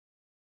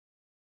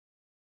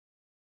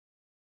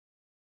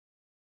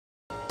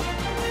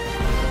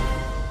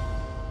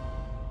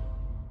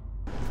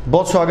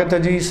बहुत स्वागत है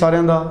जी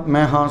सारिਆਂ ਦਾ।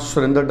 मैं हाँ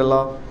सुरिंदर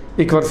डल्ला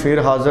एक बार फिर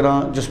हाज़र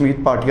हाँ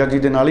जसमीत भाटिया जी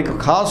दे नाल एक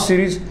खास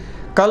सीरीज़।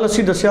 कल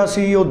असी दस्सिया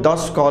सी वो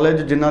 10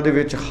 कॉलेज जिन्हां दे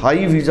विच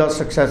हाई वीज़ा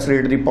सक्सैस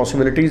रेट की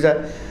पॉसिबिलिटीज़ है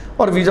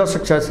और वीज़ा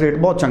सक्सैस रेट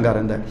बहुत चंगा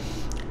रहिंदा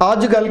है।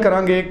 अज गल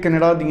करांगे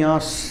कनेडा दीयां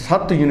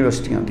 7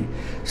 यूनीवर्सिटियां दी।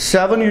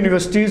 7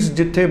 यूनीवर्सिटीज़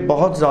जिथे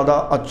बहुत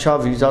ज़्यादा अच्छा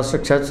वीज़ा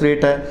सक्सैस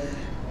रेट है।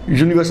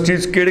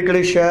 यूनीवर्सिटीज़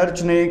किहड़े शहर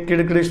च ने,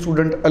 किहड़े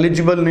स्टूडेंट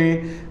एलिजिबल ने,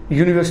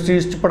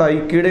 यूनीवर्सिटीज़ च पढ़ाई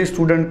किहड़े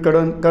स्टूडेंट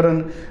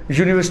करन,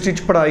 यूनीवर्सिटी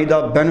च पढ़ाई का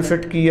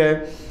बैनीफिट की है,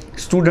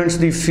 स्टूडेंट्स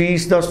की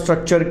फीस का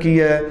स्ट्रक्चर की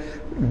है,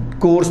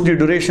 कोर्स की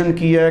ड्यूरेशन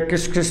की है,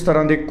 किस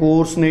तरह के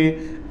कोर्स ने,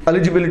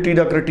 एलिजिबिलिटी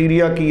का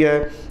क्राइटेरिया की है,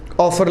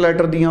 ऑफर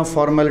लैटर दियाँ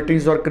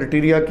फॉर्मैलिटीज़ और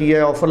क्राइटेरिया की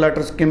है, ऑफर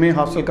लैटर्स किमें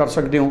हासिल कर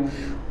सकते हो,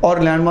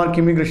 और लैंडमार्क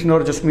इमीग्रेशन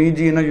और जसमीत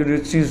जी इन्होंने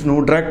यूनीवर्सिटीज़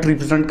को डायरैक्ट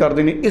रिप्रजेंट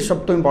करते हैं। ये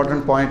सब तो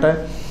इंपॉर्टेंट पॉइंट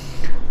है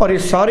और ये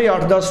सारे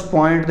 8-10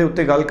 पॉइंट के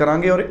उत्ते गल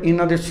करांगे और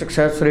इन्हां दे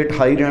सक्सैस रेट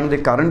हाई रहने के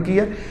कारण की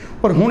है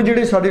और हुण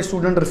जिहड़े साडे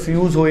स्टूडेंट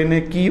रिफ्यूज़ होए ने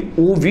कि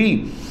वो भी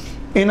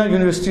इन्हां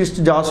यूनीवर्सिटीज़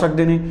जा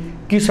सकते हैं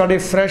कि साडे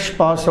fresh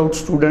pass out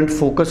student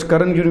focus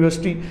करन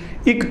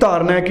यूनीवर्सिटी। एक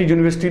धारणा है कि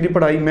यूनीवर्सिटी की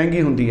पढ़ाई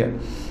महंगी होंदी है।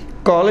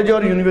 कॉलेज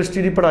और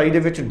यूनीवर्सिटी की पढ़ाई दे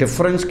विच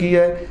डिफरेंस की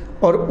है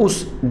और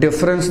उस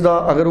डिफरेंस का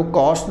अगर वो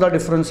कॉस्ट का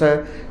डिफरेंस है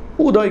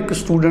ਉਹਦਾ एक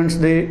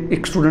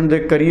स्टूडेंट के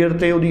करियर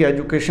ਤੇ ਉਹਦੀ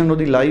एजुकेशन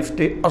ਉਹਦੀ लाइफ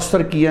ਤੇ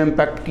असर की है,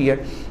 इंपैक्ट की है।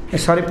 ये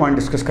सारे पॉइंट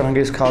डिस्कस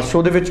करांगे इस खास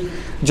शो ਦੇ ਵਿੱਚ।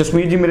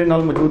 जसमीत जी मेरे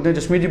नाल मौजूद ने।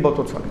 जसमीत जी बहुत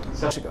बहुत स्वागत है।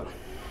 सत श्री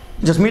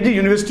अकाल। जसमीत जी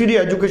यूनीवर्सिटी की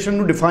एजुकेशन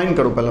ਨੂੰ डिफाइन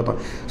करो पहला तो।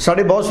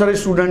 साढ़े बहुत सारे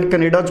स्टूडेंट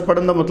कनेडा च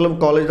पढ़न का मतलब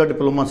कॉलेज का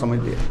डिप्लोमा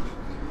समझते हैं।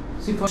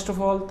 सी फस्ट ऑफ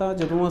ऑल तो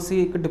जो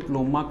असी एक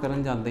डिप्लोमा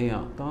करन जाते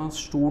हैं तो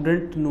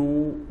स्टूडेंट नूं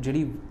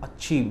जिहड़ी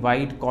अच्छी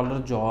वाइट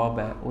कॉलर जॉब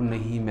है वो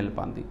नहीं मिल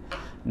पाती।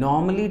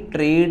 नॉर्मली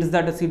ट्रेड्स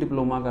दैट असी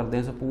डिप्लोमा करते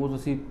हैं, सपोज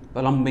असी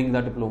प्लंबिंग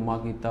का डिप्लोमा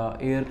किया,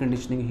 एयर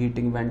कंडीशनिंग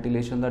हीटिंग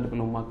वैंटीलेशन का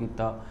डिप्लोमा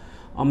किया,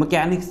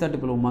 मकैनिक्स का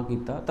डिप्लोमा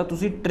किया, तो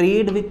तुसी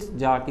ट्रेड विच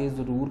जाके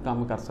जरूर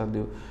काम कर सकते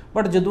हो।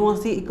 बट जो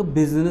असी एक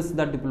बिजनेस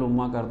का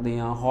डिप्लोमा करते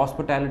हैं,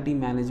 हॉस्पिटैलिटी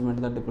मैनेजमेंट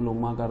का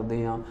डिप्लोमा करते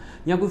हैं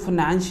या कोई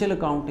फाइनैंशियल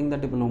अकाउंटिंग का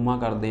डिप्लोमा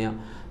करते हैं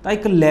तो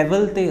एक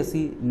लैवल ते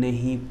असी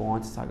नहीं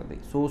पहुँच सकते।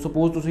 सो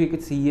सपोज तुसी एक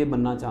CA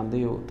बनना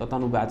चाहते हो तो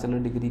तुहानूं बैचलर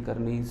डिग्री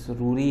करनी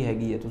जरूरी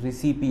हैगी है। तुसी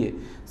CPA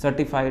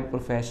सर्टिफाइड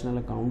प्रोफैशनल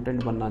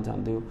अकाउंटेंट बनना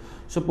चाहते हो।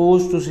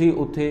 सपोज तुसी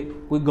उत्थे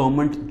कोई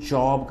गवर्नमेंट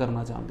जॉब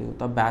करना चाहते हो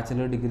तो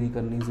बैचलर डिग्री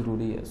करनी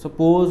जरूरी है।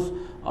 सपोज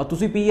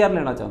तुसी PR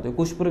लेना चाहते हो,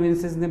 कुछ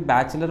प्रोविंसेस ने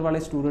बैचलर वाले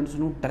स्टूडेंट्स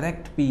नूं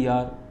डायरैक्ट PR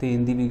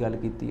देने की भी गल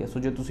की है। सो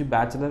जो तुसी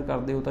बैचलर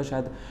करते हो तो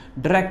शायद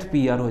डायरैक्ट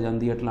PR हो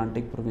जाती है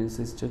अटलांटिक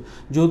प्रोविंसेस च।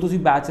 जो तुसी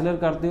बैचलर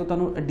करते हो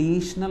तुहानूं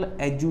एडिशनल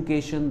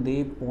एजुकेशन दे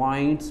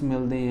पॉइंट्स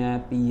मिलते हैं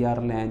PR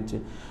लैन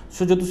च।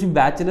 सो जो तुसी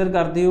बैचलर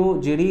करते हो,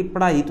 जिहड़ी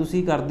पढ़ाई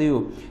तुसी करते हो,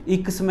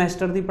 एक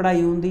समैसटर की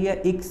पढ़ाई होंदी है,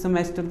 एक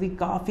समैसटर की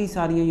काफ़ी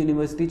सारिया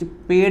यूनीवर्सिटी च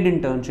पेड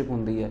इंटर्नशिप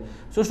होंदी है।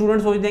 सो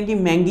स्टूडेंट सोचते हैं कि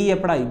महंगी है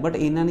पढ़ाई, बट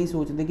इन्ना नहीं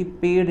सोचते कि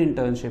पेड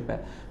इंटर्नशिप है।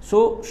 सो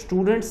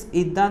स्टूडेंट्स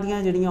इदां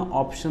दियां जिहड़ियां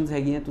ऑप्शनस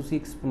हैगियां तुसी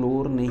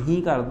एक्सप्लोर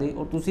नहीं करते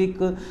और तुसी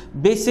एक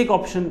बेसिक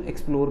ऑप्शन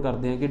एक्सप्लोर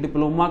करते हैं कि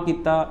डिप्लोमा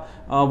किया,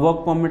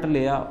 वर्क परमिट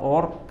लिया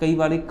और कई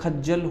बार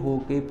खज्जल हो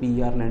के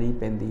PR लैनी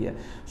पैंदी है।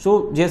 सो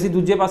जे असीं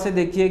दूजे पासे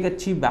देखिए एक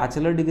अच्छी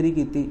बैचलर डिग्री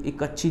की,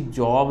 एक अच्छी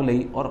जॉब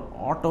लई और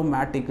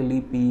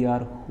ऑटोमैटिकली PR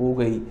हो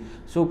गई।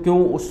 सो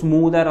क्यों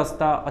स्मूथ है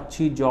रास्ता,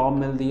 अच्छी जॉब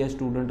मिलती है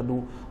स्टूडेंट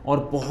को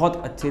और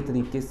बहुत अच्छे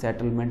तरीके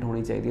सैटलमेंट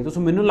होनी चाहिए। तो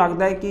सो मैनूं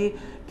लगता है कि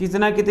किते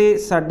ना किते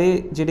साडे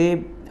जिहड़े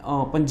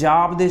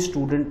पंजाब दे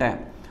स्टूडेंट हैं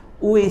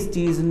वो इस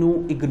चीज़ नूं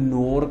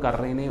इग्नोर कर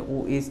रहे हैं,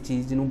 वो इस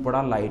चीज़ नूं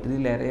बड़ा लाइटली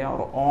लै रहे हैं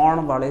और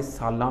आने वाले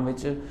सालों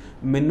विच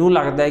मैनूं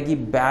लगता है कि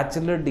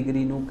बैचलर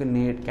डिग्री नूं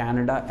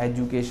कैनेडा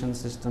एजुकेशन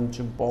सिस्टम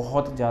च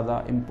बहुत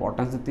ज़्यादा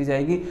इंपॉर्टेंस दी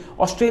जाएगी।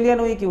 ऑस्ट्रेलिया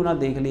नूं ही क्यों ना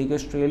देख लीए कि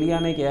ऑस्ट्रेलिया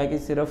ने कहा कि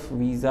सिर्फ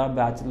वीज़ा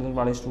बैचलर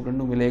वाले स्टूडेंट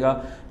नूं मिलेगा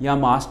या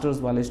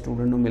मास्टर्स वाले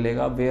स्टूडेंट नूं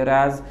मिलेगा, वेयर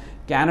एज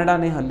कैनेडा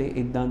ने हले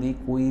इदां दी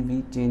कोई भी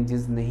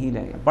चेंजिस नहीं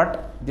लाए। बट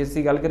जे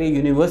असीं गल करिए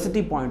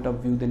यूनीवर्सिटी पॉइंट ऑफ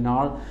व्यू दे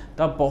नाल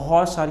तां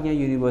बहुत सारियां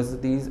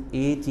यूनीवर्सिटीज़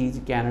ये चीज़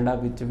कैनेडा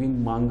विच भी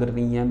मंग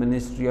रही हैं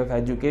मिनिस्ट्री ऑफ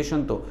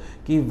एजुकेशन तो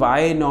कि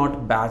why not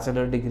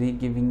bachelor degree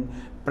giving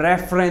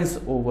preference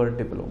over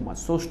diploma.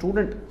 So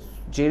student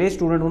ਜਿਹੜੇ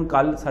स्टूडेंट ਹੁਣ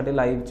ਕੱਲ ਸਾਡੇ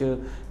ਲਾਈਵ 'ਚ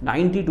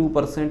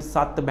 92%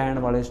 7 ਬੈਂਡ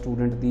ਵਾਲੇ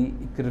ਸਟੂਡੈਂਟ ਦੀ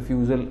ਇੱਕ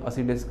ਰਿਫਿਊਜ਼ਲ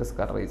ਅਸੀਂ ਡਿਸਕਸ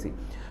ਕਰ ਰਹੇ ਸੀ।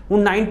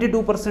 ਹੁਣ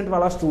 92%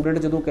 ਵਾਲਾ ਸਟੂਡੈਂਟ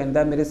ਜਦੋਂ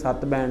ਕਹਿੰਦਾ ਮੇਰੇ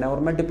 7 ਬੈਂਡ ਹੈ ਔਰ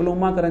ਮੈਂ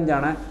ਡਿਪਲੋਮਾ ਕਰਨ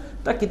ਜਾਣਾ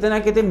ਤਾਂ ਕਿਤੇ ਨਾ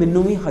ਕਿਤੇ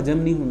ਮੈਨੂੰ ਵੀ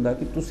ਹਜਮ ਨਹੀਂ ਹੁੰਦਾ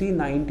ਕਿ ਤੁਸੀਂ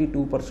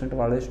 92%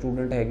 ਵਾਲੇ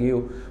ਸਟੂਡੈਂਟ ਹੈਗੇ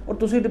ਹੋ ਔਰ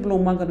ਤੁਸੀਂ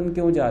ਡਿਪਲੋਮਾ ਕਰਨ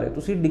ਕਿਉਂ ਜਾ ਰਹੇ ਹੋ,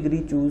 ਤੁਸੀਂ ਡਿਗਰੀ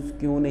ਚੂਜ਼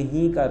ਕਿਉਂ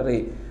ਨਹੀਂ ਕਰ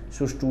ਰਹੇ।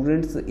 सो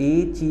स्टूडेंट्स ये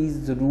चीज़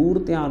जरूर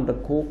ध्यान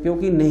रखो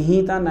क्योंकि नहीं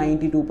तो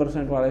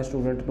 92% वाले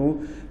स्टूडेंट को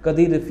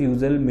कभी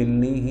रिफ्यूज़ल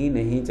मिलनी ही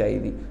नहीं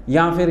चाहिए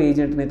या फिर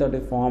एजेंट ने तो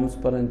फॉर्म्स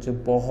भरन च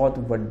बहुत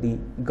वड्डी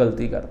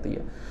गलती करती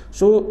है।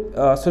 सो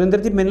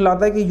सुरिंदर जी मैंने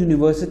लगता है कि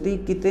यूनीवर्सिटी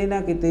किते ना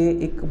किते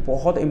एक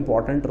बहुत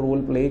इंपॉर्टेंट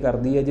रोल प्ले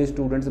करती है जो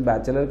स्टूडेंट्स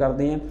बैचलर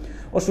करते हैं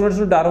और स्टूडेंट्स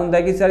को डर होंदा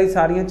है कि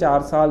सारियां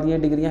 4 साल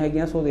दी डिग्रियां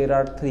हैगियां। सो there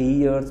are 3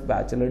 years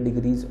bachelor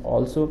degrees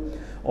also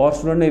और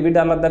स्टूडेंट ਨੂੰ ਇਹ ਵੀ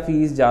ਡਰ ਲੱਗਦਾ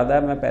ਫੀਸ ਜ਼ਿਆਦਾ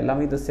ਹੈ। ਮੈਂ ਪਹਿਲਾਂ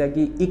ਵੀ ਦੱਸਿਆ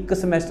ਕਿ ਇੱਕ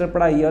ਸਮੈਸਟਰ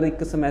ਪੜ੍ਹਾਈ ਔਰ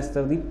ਇੱਕ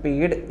ਸਮੈਸਟਰ ਦੀ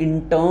ਪੇਡ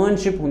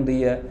ਇੰਟਰਨਸ਼ਿਪ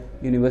ਹੁੰਦੀ ਹੈ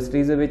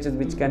ਯੂਨੀਵਰਸਿਟੀਜ਼ ਦੇ ਵਿੱਚ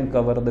ਵਿਚ ਕੈਨ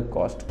ਕਵਰ ਦ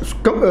ਕੋਸਟ।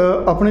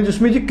 ਆਪਣੇ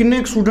ਜਸਮੀਤ ਜੀ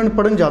ਕਿੰਨੇ ਸਟੂਡੈਂਟ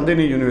ਪੜ੍ਹਨ ਜਾਂਦੇ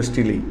ਨੇ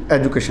ਯੂਨੀਵਰਸਿਟੀ ਲਈ,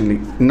 ਐਜੂਕੇਸ਼ਨ ਲਈ?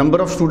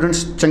 ਨੰਬਰ ਆਫ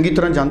ਸਟੂਡੈਂਟਸ ਚੰਗੀ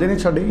ਤਰ੍ਹਾਂ ਜਾਂਦੇ ਨੇ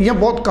ਸਾਡੇ, ਜਾਂ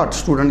ਬਹੁਤ ਘੱਟ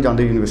ਸਟੂਡੈਂਟ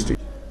ਜਾਂਦੇ ਯੂਨੀਵਰਸਿਟੀ?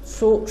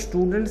 ਸੋ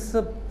ਸਟੂਡੈਂਟਸ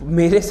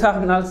ਮੇਰੇ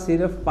ਹਿਸਾਬ ਨਾਲ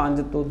ਸਿਰਫ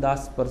 5 ਤੋਂ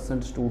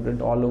 10%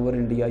 student all over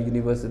India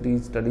university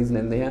studies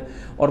ਲੈਂਦੇ ਆ,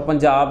 ਔਰ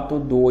ਪੰਜਾਬ ਤੋਂ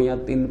 2 ਜਾਂ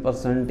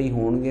 3% ਹੀ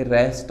ਹੋਣਗੇ।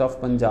 ਰੈਸਟ ਆਫ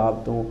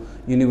ਪੰਜਾਬ ਤੋਂ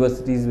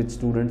ਯੂਨੀਵਰਸਿਟੀਜ਼ ਵਿੱਚ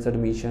ਸਟੂਡੈਂਟਸ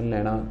ਐਡਮਿਸ਼ਨ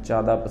ਲੈਣਾ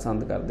ਜ਼ਿਆਦਾ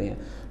ਪਸੰਦ ਕਰਦੇ ਆ।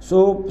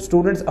 ਸੋ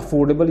ਸਟੂਡੈਂਟਸ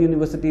ਅਫੋਰਡੇਬਲ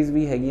ਯੂਨੀਵਰਸਿਟੀਜ਼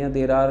ਵੀ ਹੈਗੀਆਂ।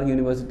 ਦੇਰ ਆਰ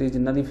ਯੂਨੀਵਰਸਿਟੀਜ਼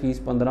ਜਿਨ੍ਹਾਂ ਦੀ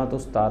ਫੀਸ 15 ਤੋਂ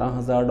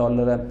 17,000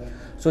 ਡਾਲਰ ਹੈ।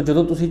 ਸੋ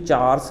ਜਦੋਂ ਤੁਸੀਂ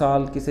 4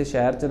 ਸਾਲ ਕਿਸੇ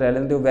ਸ਼ਹਿਰ 'ਚ ਰਹਿ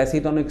ਲੈਂਦੇ ਹੋ, ਵੈਸੇ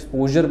ਹੀ ਤੁਹਾਨੂੰ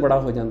ਐਕਸਪੋਜਰ ਬੜਾ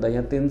ਹੋ ਜਾਂਦਾ,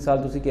 ਜਾਂ 3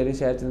 ਸਾਲ ਤੁਸੀਂ ਕਿਹੜੇ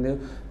ਸ਼ਹਿਰ 'ਚ ਰਹਿੰਦੇ ਹੋ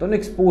ਤੁਹਾਨੂੰ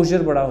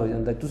ਐਕਸਪੋਜਰ ਬੜਾ ਹੋ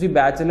ਜਾਂਦਾ। ਤੁਸੀਂ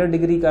ਬੈਚਲਰ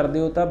ਡਿਗਰੀ ਕਰਦੇ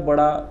ਹੋ ਤਾਂ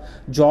ਬੜਾ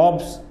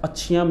ਜੋਬਸ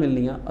ਅੱਛੀਆਂ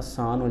ਮਿਲਣੀਆਂ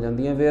ਆਸਾਨ ਹੋ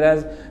ਜਾਂਦੀਆਂ।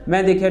 ਵੇਅਰਐਜ਼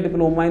ਮੈਂ ਦੇਖਿਆ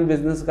ਡਿਪਲੋਮਾ ਇਨ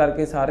ਬਿਜ਼ਨਸ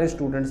ਕਰਕੇ ਸਾਰੇ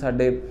ਸਟੂਡੈਂਟ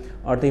ਸਾਡੇ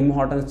ਟਿਮ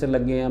ਹਾਰਟਨਸ 'ਚ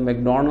ਲੱਗੇ ਆ,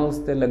 ਮੈਕਡੋਨਲਡਸ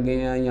 'ਤੇ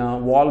ਲੱਗੇ ਆ, ਜਾਂ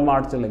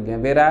ਵਾਲਮਾਰਟ 'ਚ ਲੱਗੇ ਆ।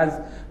 ਵੇਅਰਐਜ਼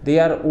they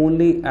are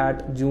only at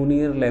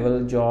junior level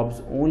jobs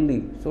only,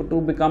 so to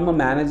become a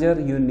manager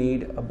you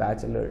need a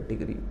bachelor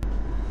degree।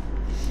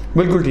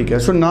 ਬਿਲਕੁਲ ਠੀਕ ਹੈ।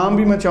 ਸੋ ਨਾਮ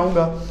ਵੀ ਮੈਂ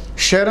ਚਾਹੂੰਗਾ,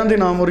 ਸ਼ਹਿਰਾਂ ਦੇ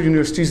ਨਾਮ ਔਰ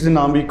ਯੂਨੀਵਰਸਿਟੀਜ਼ ਦੇ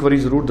ਨਾਮ ਵੀ ਇੱਕ ਵਾਰੀ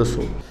ਜ਼ਰੂਰ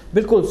ਦੱਸੋ।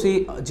 ਬਿਲਕੁਲ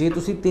ਜੇ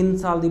ਤੁਸੀਂ 3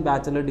 ਸਾਲ ਦੀ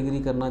ਬੈਚਲਰ ਡਿਗਰੀ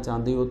ਕਰਨਾ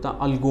ਚਾਹੁੰਦੇ ਹੋ ਤਾਂ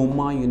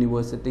ਅਲਗੋਮਾ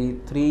ਯੂਨੀਵਰਸਿਟੀ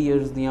 3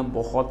 ਇਅਰਸ ਦੀਆਂ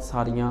ਬਹੁਤ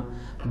ਸਾਰੀਆਂ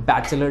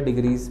ਬੈਚਲਰ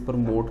ਡਿਗਰੀਜ਼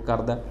ਪ੍ਰਮੋਟ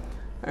ਕਰਦਾ।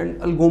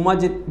 ਐਂਡ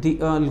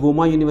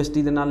ਅਲਗੋਮਾ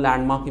ਯੂਨੀਵਰਸਿਟੀ ਦੇ ਨਾਲ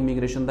ਲੈਂਡਮਾਰਕ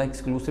ਇਮੀਗ੍ਰੇਸ਼ਨ ਦਾ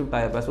ਐਕਸਕਲੂਸਿਵ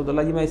ਟਾਈਪ ਹੈ। ਸੋ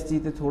ਦੱਲਾ ਜੀ ਮੈਂ ਇਸ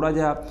ਚੀਜ਼ 'ਤੇ ਥੋੜ੍ਹਾ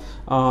ਜਿਹਾ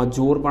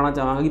ਜ਼ੋਰ ਪਾਉਣਾ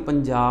ਚਾਹਾਂਗਾ ਕਿ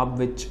ਪੰਜਾਬ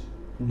ਵਿੱਚ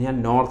ਜਾਂ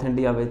ਨਾਰਥ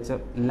ਇੰਡੀਆ ਵਿੱਚ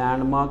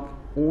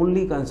ਲੈਂਡਮਾਰਕ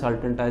ਓਨਲੀ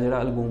ਕੰਸਲਟੈਂਟ ਹੈ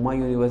ਜਿਹੜਾ ਅਲਗੋਮਾ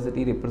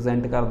ਯੂਨੀਵਰਸਿਟੀ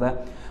ਰਿਪਰੈਜ਼ੈਂਟ ਕਰਦਾ।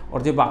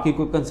 ਔਰ ਜੇ ਬਾਕੀ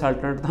ਕੋਈ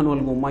ਕੰਸਲਟੈਂਟ ਤੁਹਾਨੂੰ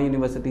ਅਲਗੋਮਾ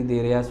ਯੂਨੀਵਰਸਿਟੀ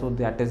ਦੇ ਰਿਹਾ, so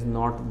that is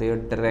not there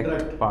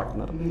direct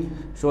partner.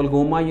 So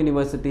Algoma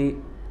university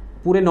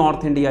ਪੂਰੇ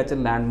ਨਾਰਥ ਇੰਡੀਆ 'ਚ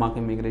ਲੈਂਡਮਾਰਕ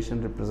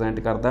ਇਮੀਗ੍ਰੇਸ਼ਨ ਰਿਪਰੈਜ਼ੈਂਟ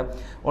ਕਰਦਾ।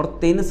 ਔਰ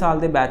 3 ਸਾਲ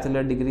ਦੇ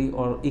ਬੈਚਲਰ ਡਿਗਰੀ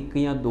ਔਰ 1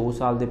 ਜਾਂ 2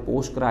 ਸਾਲ ਦੇ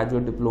post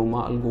graduate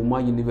diploma Algoma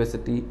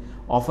university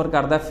offer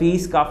ਕਰਦਾ।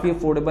 ਫੀਸ ਕਾਫੀ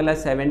ਅਫੋਰਡੇਬਲ ਹੈ,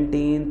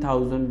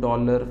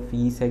 $17,000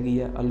 ਫੀਸ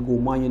ਹੈਗੀ ਹੈ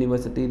ਅਲਗੋਮਾ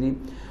ਯੂਨੀਵਰਸਿਟੀ ਦੀ।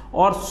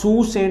 ਔਰ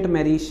ਸੂ ਸੇਂਟ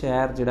ਮੈਰੀ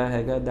ਸ਼ਹਿਰ ਜਿਹੜਾ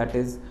ਹੈਗਾ that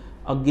is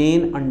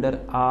again under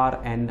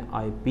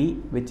RNIP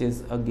which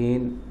is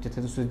again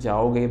ਜਿੱਥੇ ਤੁਸੀਂ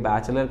ਜਾਓਗੇ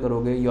ਬੈਚਲਰ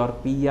ਕਰੋਗੇ ਯੋਰ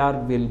PR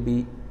will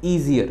be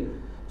easier.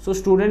 So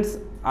students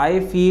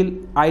I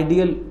feel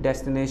ideal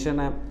destination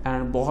ਹੈ।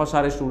 ਐਂਡ ਬਹੁਤ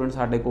ਸਾਰੇ ਸਟੂਡੈਂਟ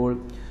ਸਾਡੇ ਕੋਲ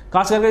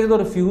ਖਾਸ ਕਰਕੇ ਜਦੋਂ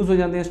ਰਿਫਿਊਜ਼ ਹੋ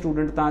ਜਾਂਦੇ ਆ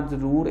ਸਟੂਡੈਂਟ ਤਾਂ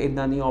ਜ਼ਰੂਰ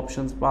ਇੱਦਾਂ ਦੀਆਂ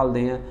ਆਪਸ਼ਨਸ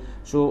ਭਾਲਦੇ ਆ।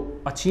 ਸੋ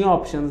ਅੱਛੀਆਂ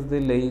ਆਪਸ਼ਨਸ ਦੇ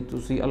ਲਈ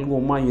ਤੁਸੀਂ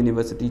ਅਲਗੋਮਾ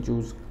ਯੂਨੀਵਰਸਿਟੀ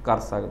ਚੂਜ਼ ਕਰ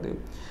ਸਕਦੇ ਹੋ।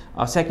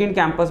 ਸੈਕਿੰਡ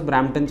ਕੈਂਪਸ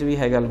ਬਰੈਂਪਟਨ 'ਚ ਵੀ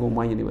ਹੈਗਾ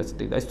ਅਲਗੋਮਾ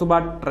ਯੂਨੀਵਰਸਿਟੀ ਦਾ। ਇਸ ਤੋਂ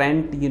ਬਾਅਦ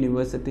ਟ੍ਰੈਂਟ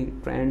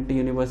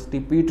ਯੂਨੀਵਰਸਿਟੀ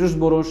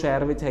ਪੀਟਰਸਬੋਰੋ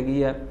ਸ਼ਹਿਰ ਵਿੱਚ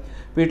ਹੈਗੀ ਹੈ।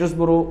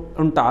 ਪੀਟਰਸਬੋਰੋ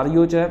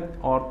ਓਨਟਾਰੀਓ 'ਚ ਹੈ।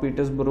 ਔਰ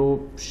ਪੀਟਰਸਬੋਰੋ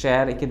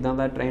ਸ਼ਹਿਰ ਇੱਕ ਇੱਦਾਂ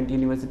ਦਾ Trent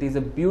university is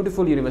a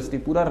beautiful university,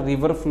 ਪੂਰਾ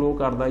ਰਿਵਰ ਫਲੋ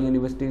ਕਰਦਾ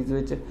ਯੂਨੀਵਰਸਿਟੀਜ਼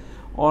ਵਿੱਚ।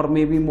 ਔਰ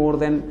ਮੇ ਬੀ ਮੋਰ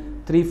ਦੈਨ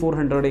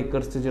 300-400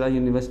 ਏਕਰਸ 'ਚ ਜਿਹੜਾ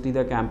ਯੂਨੀਵਰਸਿਟੀ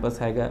ਦਾ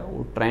ਕੈਂਪਸ ਹੈਗਾ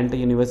ਉਹ ਟ੍ਰੈਂਟ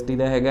ਯੂਨੀਵਰਸਿਟੀ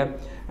ਦਾ ਹੈਗਾ।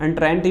 ਐਂਡ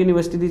ਟ੍ਰੈਂਟ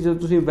ਯੂਨੀਵਰਸਿਟੀ ਦੀ ਜਦੋਂ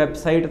ਤੁਸੀਂ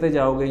ਵੈਬਸਾਈਟ 'ਤੇ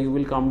ਜਾਓਗੇ you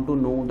will come to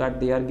know that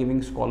they are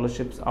giving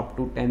scholarships up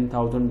to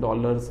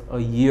 $10,000 a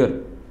year.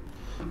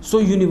 So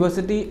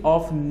university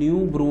of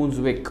new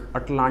ਬਰੂਨਜ਼ਵਿਕ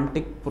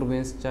Atlantic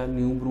province 'ਚ ਹੈ,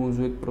 ਨਿਊ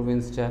ਬਰੂਨਜ਼ਵਿਕ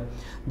ਪ੍ਰੋਵਿੰਸ 'ਚ ਹੈ,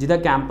 ਜਿਹਦਾ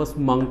ਕੈਂਪਸ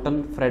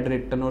ਮੰਕਟਨ,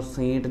 ਫਰੈਡਰਿਕਟਨ ਔਰ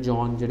ਸੇਂਟ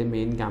ਜੌਨ ਜਿਹੜੇ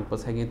ਮੇਨ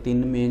ਕੈਂਪਸ ਹੈਗੇ,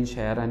 3 ਮੇਨ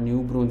ਸ਼ਹਿਰ ਹੈ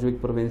ਨਿਊ ਬਰੂਨਜ਼ਵਿਕ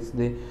ਪ੍ਰੋਵਿੰਸ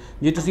ਦੇ।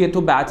 ਜੇ ਤੁਸੀਂ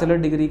ਇੱਥੋਂ ਬੈਚਲਰ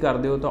ਡਿਗਰੀ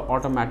ਕਰਦੇ ਹੋ ਤਾਂ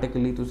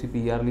ਆਟੋਮੈਟਿਕਲੀ ਤੁਸੀਂ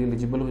PR ਲਈ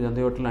ਐਲੀਜੀਬਲ ਹੋ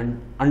ਜਾਂਦੇ ਹੋ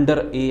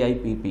ਅੰਡਰ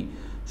AIPP।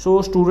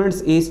 ਸੋ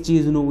ਸਟੂਡੈਂਟਸ ਇਸ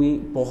ਚੀਜ਼ ਨੂੰ ਵੀ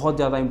ਬਹੁਤ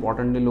ਜ਼ਿਆਦਾ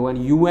ਇੰਪੋਰਟੈਂਟ ਲਓ। ਐਂਡ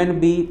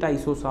UNB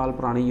 250 ਸਾਲ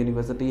ਪੁਰਾਣੀ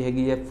ਯੂਨੀਵਰਸਿਟੀ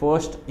ਹੈਗੀ ਹੈ,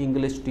 ਫਸਟ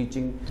ਇੰਗਲਿਸ਼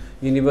ਟੀਚਿੰਗ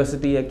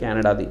ਯੂਨੀਵਰਸਿਟੀ ਹੈ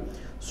ਕੈਨੇਡਾ ਦੀ।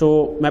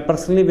 ਸੋ ਮੈਂ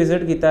ਪਰਸਨਲੀ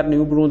ਵਿਜ਼ਿਟ ਕੀਤਾ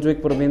ਨਿਊ ਬਰੂਨਜ਼ਵਿਕ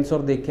ਪ੍ਰੋਵਿੰਸ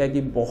ਔਰ ਦੇਖਿਆ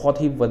ਕਿ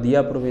ਬਹੁਤ ਹੀ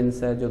ਵਧੀਆ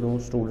ਪ੍ਰੋਵਿੰਸ ਹੈ। ਜਦੋਂ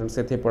ਸਟੂਡੈਂਟਸ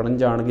ਇੱਥੇ ਪੜ੍ਹਨ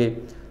ਜਾਣਗੇ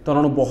ਤਾਂ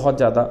ਉਹਨਾਂ ਨੂੰ ਬਹੁਤ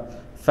ਜ਼ਿਆਦਾ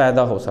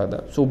ਫਾਇਦਾ ਹੋ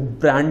ਸਕਦਾ। ਸੋ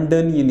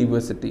ਬ੍ਰੈਂਡਨ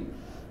ਯੂਨੀਵਰਸਿਟੀ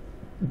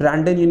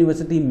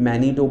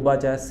ਮੈਨੀਟੋਬਾ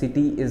 'ਚ ਹੈ,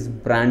 city is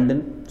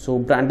Brandon. So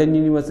Brandon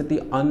university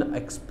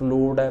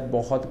ਅਨਐਕਸਪਲੋਰਡ ਹੈ,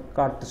 ਬਹੁਤ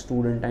ਘੱਟ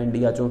ਸਟੂਡੈਂਟ ਹੈ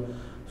ਇੰਡੀਆ 'ਚੋਂ।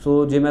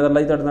 ਸੋ ਜੇ ਮੈਂ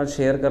ਅੱਲਾ ਜੀ ਤੁਹਾਡੇ ਨਾਲ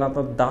ਸ਼ੇਅਰ ਕਰਾਂ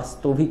ਤਾਂ 10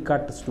 ਤੋਂ ਵੀ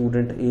ਘੱਟ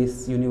ਸਟੂਡੈਂਟ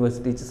ਇਸ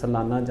ਯੂਨੀਵਰਸਿਟੀ 'ਚ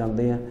ਸਾਲਾਨਾ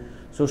ਜਾਂਦੇ ਆ।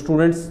 So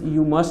students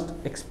you must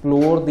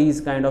explore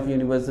these kind of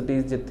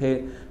universities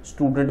ਜਿੱਥੇ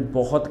ਸਟੂਡੈਂਟ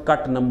ਬਹੁਤ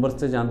ਘੱਟ ਨੰਬਰਸ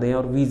 'ਚ ਜਾਂਦੇ ਆ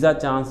ਔਰ visa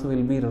chance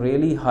will be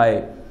really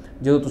high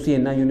ਜਦੋਂ ਤੁਸੀਂ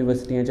ਇਹਨਾਂ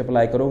ਯੂਨੀਵਰਸਿਟੀਆਂ 'ਚ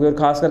ਅਪਲਾਈ ਕਰੋਗੇ। ਔਰ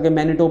ਖਾਸ ਕਰਕੇ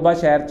ਮੈਨੀਟੋਬਾ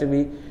ਸ਼ਹਿਰ 'ਚ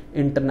ਵੀ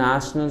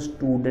ਇੰਟਰਨੈਸ਼ਨਲ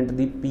ਸਟੂਡੈਂਟ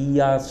ਦੀ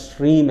PR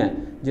ਸਟਰੀਮ ਹੈ।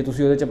 ਜੇ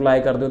ਤੁਸੀਂ ਉਹਦੇ 'ਚ ਅਪਲਾਈ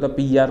ਕਰਦੇ ਹੋ ਤਾਂ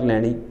PR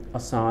ਲੈਣੀ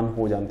ਆਸਾਨ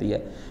ਹੋ ਜਾਂਦੀ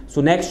ਹੈ।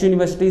 So next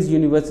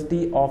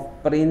university of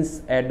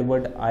Prince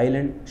Edward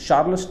island,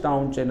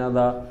 ਸ਼ਾਰਲਸਟਾਊਨ 'ਚ ਇਹਨਾਂ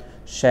ਦਾ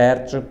ਸ਼ਹਿਰ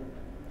 'ਚ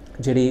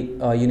ਜਿਹੜੀ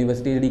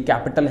ਯੂਨੀਵਰਸਿਟੀ ਜਿਹੜੀ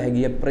ਕੈਪੀਟਲ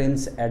ਹੈਗੀ ਹੈ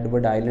ਪ੍ਰਿੰਸ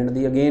ਐਡਵਰਡ ਆਈਲੈਂਡ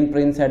ਦੀ। Again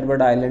Prince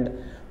Edward island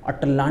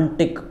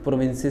Atlantic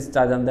provinces 'ਚ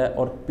ਆ ਜਾਂਦਾ ਹੈ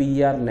ਔਰ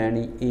PR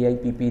ਲੈਣੀ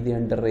AIPP ਦੇ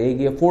ਅੰਡਰ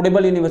ਰਹੇਗੀ।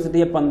 ਅਫੋਰਡੇਬਲ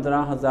ਯੂਨੀਵਰਸਿਟੀ ਹੈ,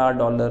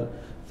 $15,000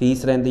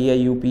 ਫੀਸ ਰਹਿੰਦੀ ਹੈ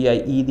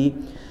UPIE the.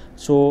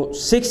 So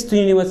 6th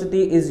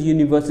university is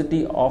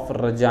university of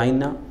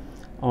Regina,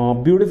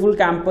 beautiful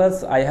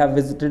campus. I have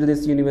visited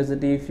this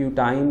university ਫਿਊ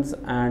Times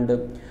and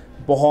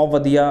ਬਹੁਤ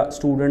ਵਧੀਆ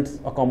ਸਟੂਡੈਂਟਸ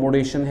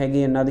ਅਕੋਮੋਡੇਸ਼ਨ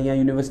ਹੈਗੀ ਇਹਨਾਂ ਦੀਆਂ।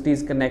 University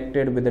is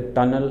connected with a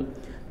tunnel.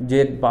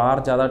 ਜੇ ਬਾਹਰ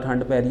ਜ਼ਿਆਦਾ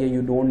ਠੰਡ ਪੈ ਰਹੀ ਹੈ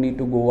you don't need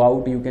to go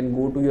out, you can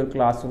go to your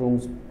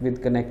classrooms with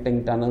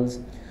connecting tunnels.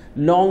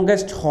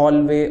 Longest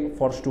ਹੌਲਵੇ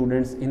for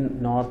students in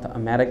north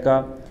America.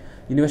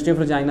 University of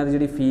Regina ਦੀ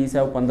ਜਿਹੜੀ ਫੀਸ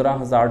ਹੈ ਉਹ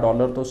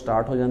 $15,000 ਤੋਂ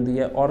ਸਟਾਰਟ ਹੋ ਜਾਂਦੀ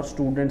ਹੈ ਔਰ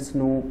ਸਟੂਡੈਂਟਸ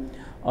ਨੂੰ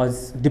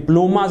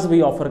डिप्लोमाज भी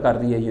ऑफर कर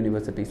रही है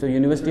university. So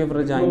university of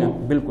Regina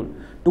बिल्कुल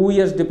 2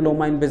 years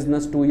diploma in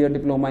business, 2 year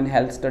diploma in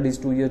health studies,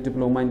 2 years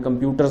diploma in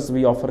computers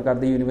भी ऑफर कर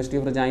दी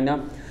यूनिवर्सिटी ऑफ रजाइना।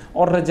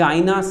 और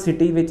रजाइना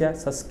सिटी विच है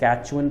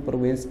सस्कैचुअन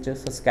प्रोविंस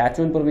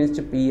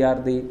च PR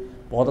दी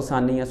बहुत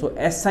आसानी है। सो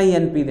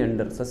SINP के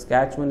under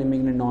Saskatchewan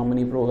immigrant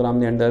nominee programme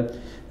के under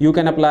you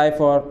can apply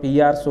for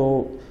PR। So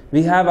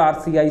we have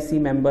RCIC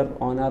member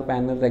on are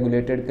panel,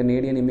 रेगूलेटेड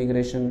Canadian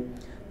immigration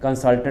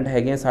consultant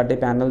हैगे साडे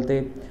पैनल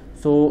ते।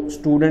 So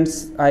students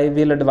I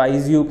will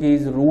advise you कि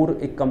जरूर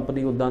एक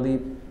कंपनी उदा की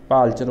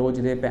भाल च रहो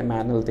जिहदे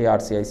पैनल ते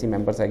RCIC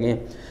मैंबरस हैगे।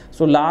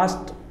 सो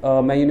लास्ट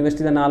मैं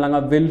यूनिवर्सिटी का नाम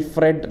लाँगा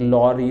विलफ्रेड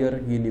लॉरियर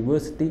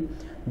यूनिवर्सिटी,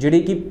 जिहड़ी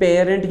कि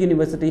पेरेंट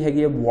यूनिवर्सिटी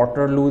हैगी है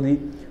Waterloo the.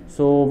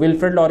 So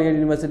Wilfred Laurier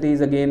university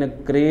is again a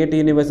great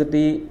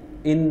university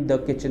in the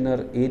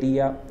Kitchener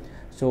area,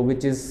 so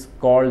which is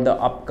called the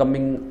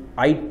upcoming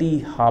IT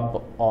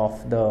hub of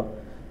the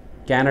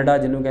Canada,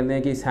 जिन्होंने कहते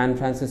हैं कि San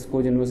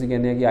Francisco जिन्होंने असीं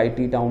कहते हैं कि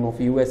IT town of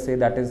USA,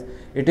 that is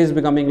it is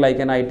becoming like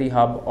an IT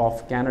hub of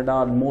Canada.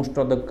 Most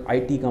of the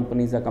IT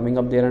companies are coming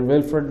up there and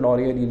Wilfred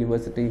Laurier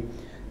university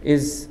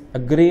is a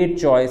great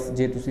choice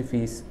जे तुसीं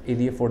fees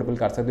इहदी affordable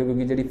कर सकते हो,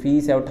 क्योंकि जिहड़ी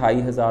fees है वो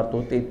 $28,000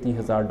 तो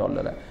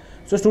 $33,000 है।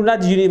 सो स्टूडेंट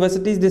अज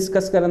यूनिवर्सिटीज़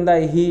डिस्कस करने का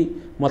यही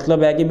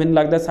मतलब है कि मैंने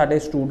लगता है साडे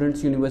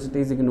स्टूडेंट्स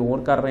यूनिवर्सिटीज़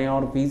इग्नोर कर रहे हैं,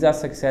 और वीज़ा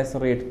सक्सैस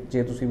रेट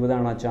जे तुसीं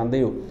वधाउणा चाहते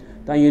हो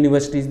तो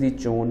यूनिवर्सिटीज़ की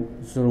चोन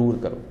जरूर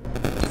करो।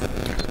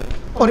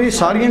 और ये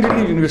सारिया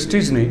जिहड़ियां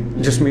यूनिवर्सिटीज़ ने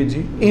जसमीत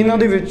जी, इन्हां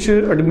दे विच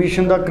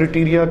एडमिशन का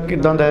क्राइटेरिया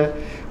किदां दा है,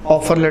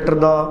 ऑफर लैटर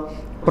का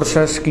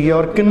प्रोसैस की है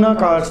और कितना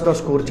कास्ट का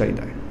स्कोर चाहिए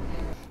है?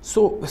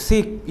 सो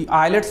सी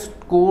IELTS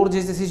स्कोर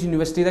जे असीं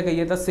यूनिवर्सिटी का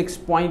कहिए तो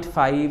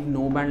 6.5,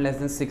 नो बैंड लैस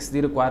दैन 6 की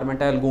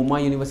रिक्वायरमेंट है। अल्गोमा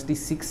यूनिवर्सिटी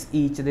 6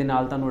 ईच दे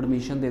नाल तुहानूं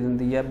एडमिशन दे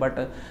दिंदी है, बट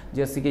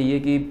जे असीं कहिए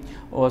कि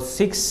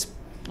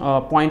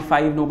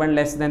 6.5 no band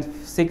less than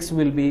 6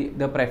 will be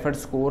the preferred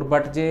score.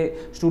 But J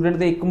student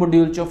के एक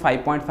मॉड्यूल चो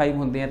 5.5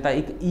 होंदे हैं तो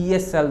एक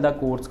ESL का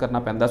कोर्स करना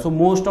पैंदा। So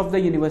most of the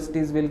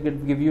universities will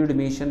give you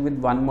admission with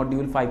 1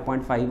 module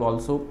 5.5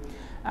 also,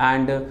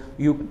 and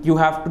you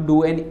have to do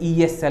an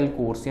ESL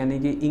course, यानी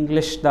कि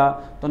इंग्लिश का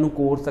तुहानूं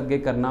कोर्स अगे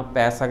करना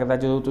पै सकदा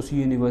जो तुसीं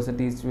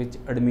यूनिवर्सिटीज़ विच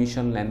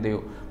एडमिशन लैंदे हो।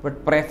 बट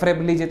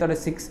प्रेफरेबली जे तुहाडे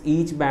 6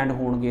 ईच बैंड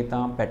होणगे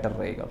तां बैटर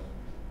रहेगा।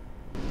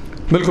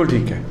 बिल्कुल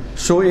ठीक है।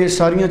 सो ये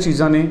सारिया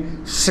चीज़ां ने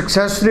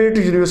सक्सैस रेट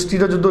यूनिवर्सिटी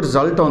का जो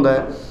रिजल्ट आता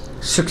है,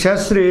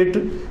 सक्सैस रेट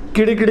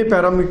किहड़े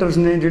पैरामीटर्स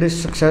ने जिहड़े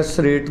सक्सैस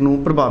रेट नूं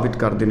प्रभावित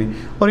करते हैं,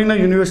 और इन्हां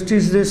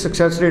यूनिवर्सिटीज़ के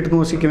सक्सैस रेट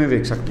नूं असीं किवें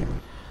वेख सकते हैं?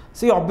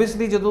 सी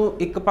ऑबवियसली जो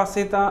एक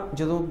पासे तो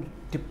जो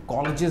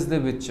कॉलेजेस दे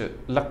विच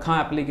लखां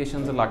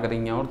एप्लीकेशनस लग रही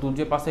हैं और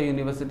दूजे पासे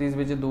यूनिवर्सिटीज़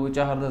में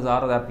 2-4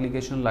 हज़ार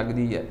एप्लीकेशन लग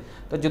रही है,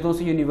 तो जो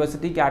असीं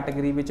यूनिवर्सिटी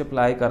कैटेगरी में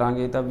अप्लाई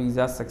करांगे तो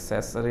वीज़ा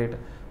सक्सैस रेट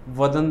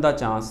वधन का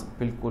चांस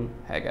बिल्कुल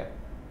हैगा।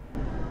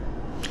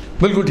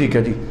 बिल्कुल ठीक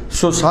है जी।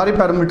 सो सारे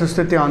पैरामीटर्स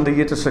पर ध्यान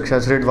दईए तो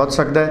सक्सैस रेट वध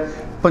सकता है।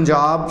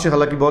 पंजाब च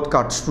हालांकि बहुत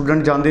घੱਟ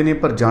स्टूडेंट जाते हैं,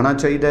 पर जाना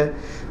चाहिए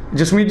है।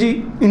 जसमीत जी,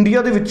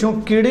 इंडिया के विचों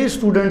किहड़े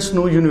स्टूडेंट्स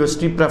नूं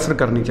यूनिवर्सिटी प्रैफर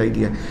करनी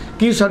चाहिए है?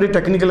 कि सारे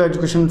टैक्नीकल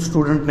एजुकेशन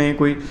स्टूडेंट ने,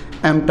 कोई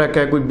M.Tech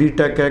है, कोई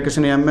B.Tech है,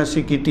 किसी ने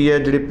MSc की है,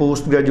 जिहड़े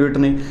पोस्ट ग्रैजुएट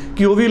ने,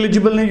 कि वो भी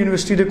एलिजिबल ने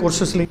यूनिवर्सिटी के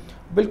कोर्सेस लिए?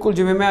 बिल्कुल,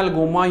 जिवें मैं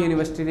अल्गोमा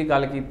यूनिवर्सिटी की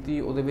गल की,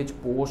 उहदे विच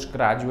पोस्ट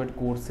ग्रैजुएट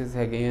कोर्सेज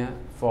हैगे हैं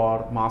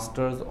फॉर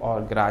मास्टर्स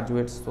और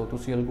ग्रैजुएट्स, तो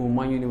तुसीं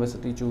अल्गोमा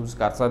यूनिवर्सिटी चूज़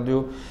कर सकते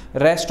हो।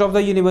 Rest of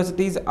the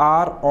universities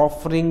are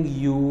offering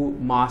you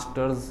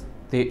masters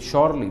ते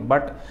श्योरली,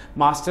 बट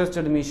मास्टर्स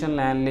एडमिशन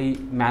लैन लई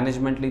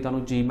मैनेजमेंट लई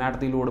तुहानूं GMAT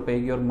की लोड़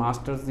पेगी, और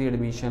मास्टर्स की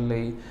एडमिशन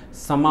लई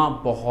समा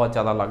बहुत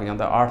ज़्यादा लग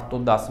जाता, 8 तो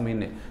 10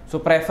 महीने। सो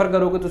प्रैफर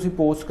करो कि तुसीं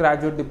पोस्ट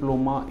ग्रैजुएट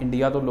डिप्लोमा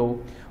इंडिया तो लो,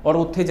 और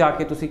उत्थे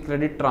जाके तुसीं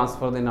क्रेडिट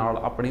ट्रांसफर दे नाल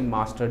अपनी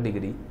मास्टर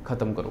डिग्री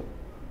खत्म करो।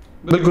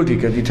 बिल्कुल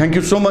ठीक है जी। Thank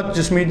you so much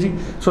Jasmeet जी।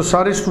 सो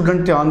सारे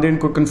स्टूडेंट ध्यान दें,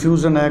 कोई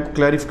कन्फ्यूजन है, कोई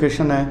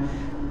क्लैरिफिकेशन है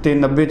तो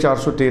 90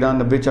 413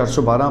 90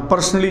 412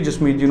 परसनली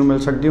जसमीत जी को मिल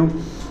सकते हो।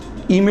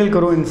 ईमेल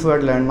करो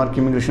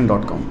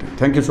info@landmarkimmigration.com।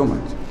 Thank you so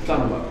much.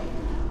 धन्यवाद।